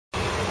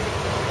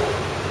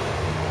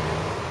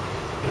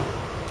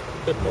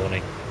Good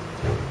morning.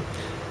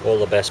 All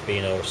the best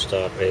Beano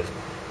start with,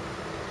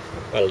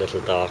 well, a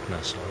little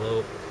darkness,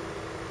 although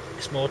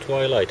it's more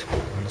twilight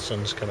and the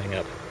sun's coming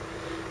up.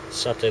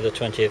 Saturday the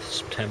 20th of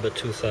September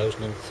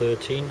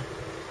 2013,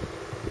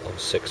 of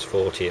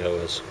 6:40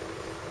 hours.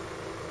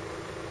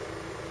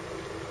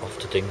 Off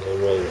to Dingle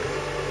Road,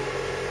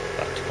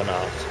 back to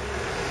Penarth.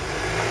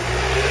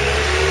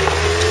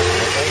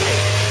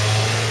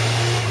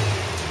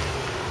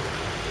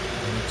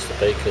 And it's the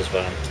baker's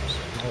van. It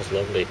smells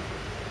lovely.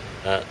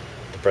 The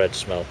bread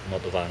smell,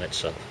 not the van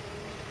itself.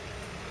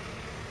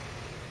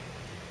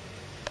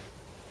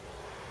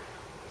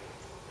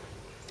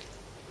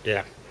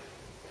 Yeah.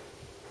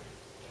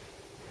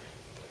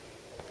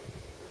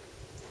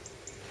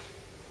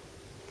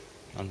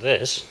 And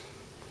this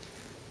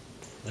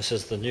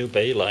is the new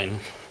bay line.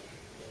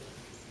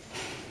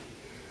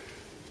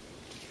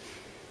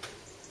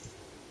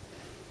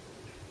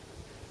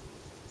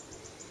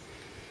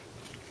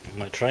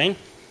 My train.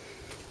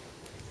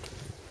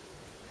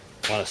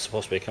 Well, it's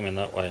supposed to be coming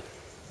that way,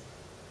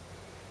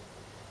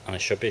 and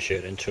it should be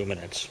here in 2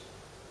 minutes.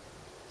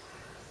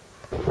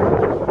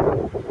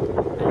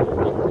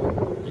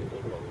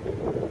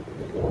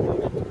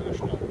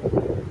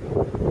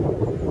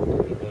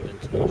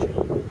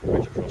 International,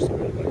 right across the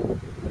railway.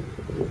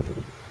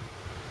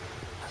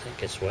 I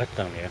think it's wet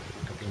down here.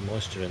 There'll be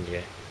moisture in the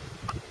air.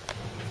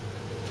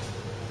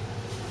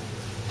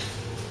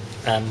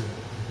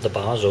 The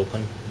bar's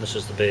open. This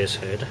is the bay's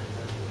head,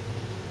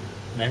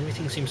 and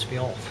everything seems to be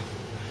off.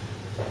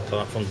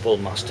 Apart from Bull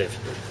Mastiff.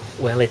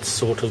 Well, it's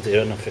sort of the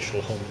unofficial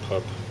home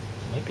pub.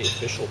 Might be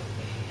official.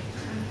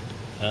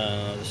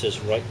 This is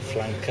Right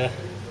Flanker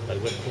by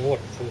Whitport,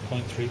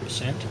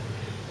 4.3%.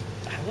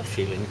 I have a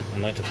feeling I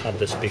might have had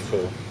this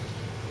before.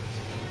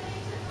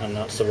 And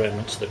that's the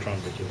remnants of the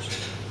cranberry juice.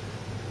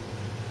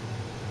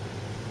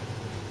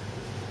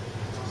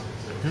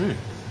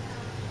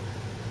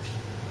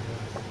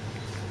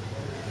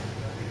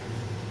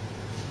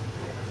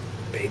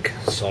 Big,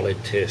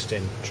 solid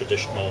tasting,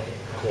 traditional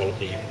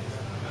quality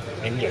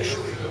English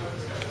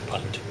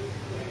pint.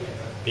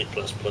 B++.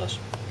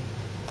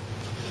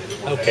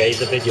 Okay,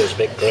 the video's a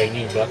bit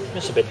grainy, but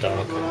it's a bit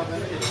dark,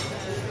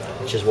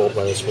 which is what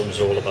Wetherspoon's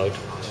all about.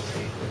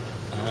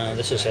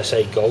 This is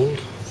SA Gold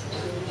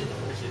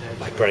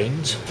by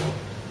Brains.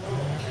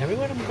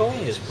 Everywhere I'm going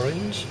is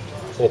Brains.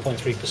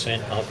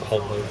 4.3% alcohol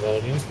by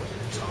volume,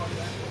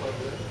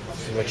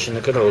 which in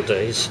the good old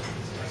days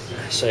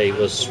SA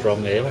was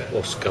strong ale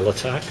or Skull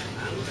Attack.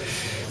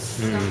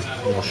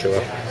 I'm not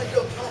sure.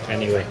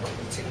 Anyway.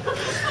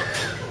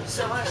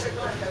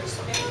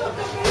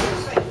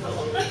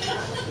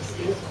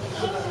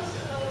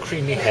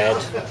 Creamy head.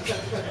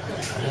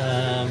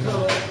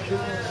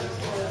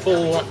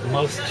 Full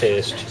mouth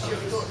taste.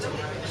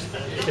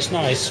 It's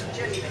nice.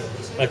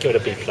 I'll give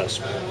it a B+.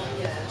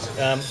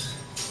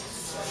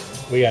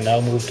 We are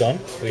now moved on.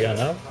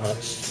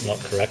 That's not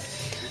correct.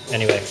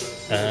 Anyway,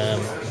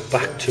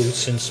 back to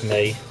since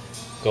May,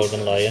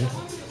 Golden Lion.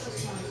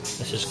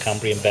 This is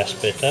Cambrian Best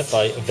Bitter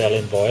by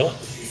Velin Boyle,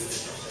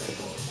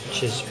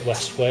 which is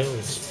West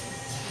Wales.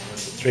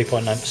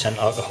 3.9%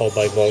 alcohol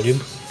by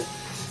volume.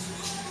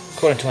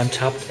 According to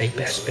Untapped, a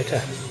Best Bitter.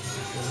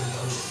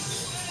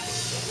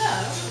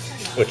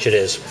 Which it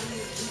is.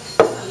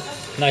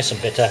 Nice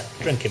and bitter,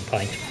 drinking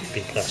pint,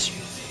 B+.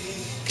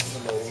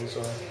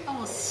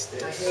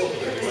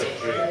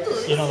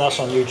 You know that's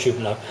on YouTube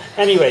now.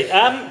 Anyway,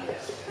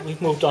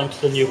 we've moved on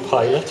to the new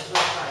pilot,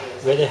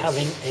 where they're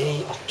having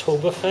a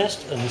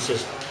Oktoberfest, and this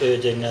is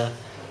Erdinger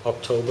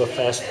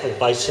Oktoberfest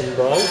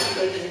Weissenbrau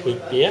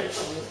wheat beer.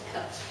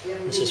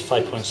 This is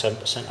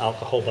 5.7%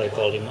 alcohol by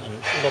volume,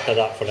 and look at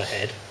that for the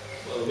head.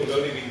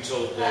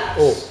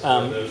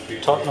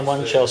 Tottenham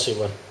 1, Chelsea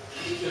 1.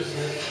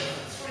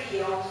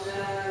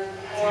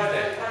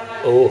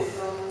 Oh,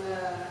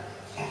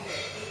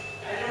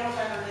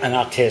 and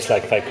that tastes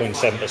like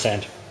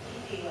 5.7%.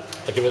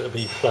 I give it a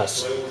B+.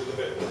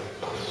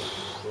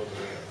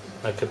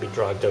 I could be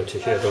dragged out to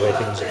here the way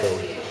things are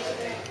going.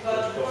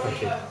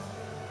 Thank you.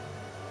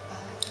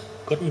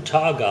 Guten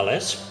Tag,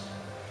 alles.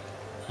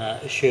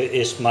 Here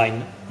is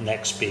my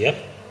next beer.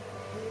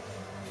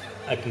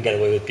 I can get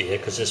away with beer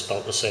because it's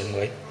spelled the same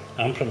way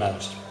and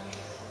pronounced.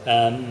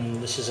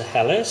 This is a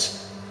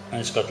Helles, and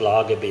it's got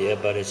lager beer,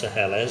 but it's a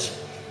Helles,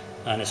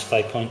 and it's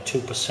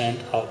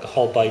 5.2%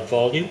 alcohol by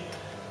volume.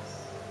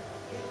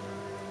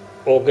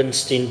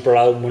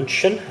 Augensteinbrau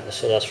München,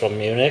 so that's from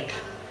Munich.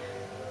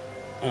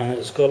 And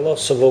it's got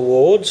lots of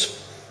awards.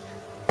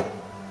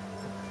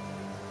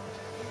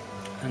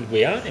 And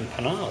we are in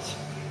Penarth.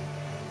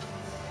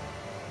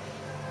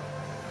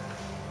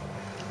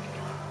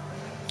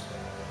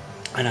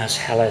 And as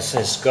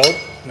Helles go,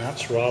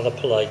 that's rather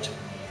polite.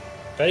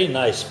 Very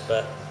nice,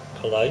 but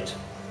polite.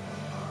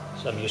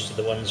 So I'm used to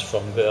the ones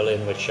from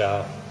Berlin, which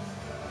are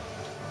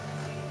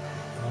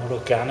more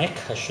organic,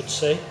 I should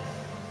say.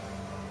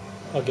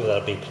 I'll give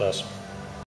that a B+.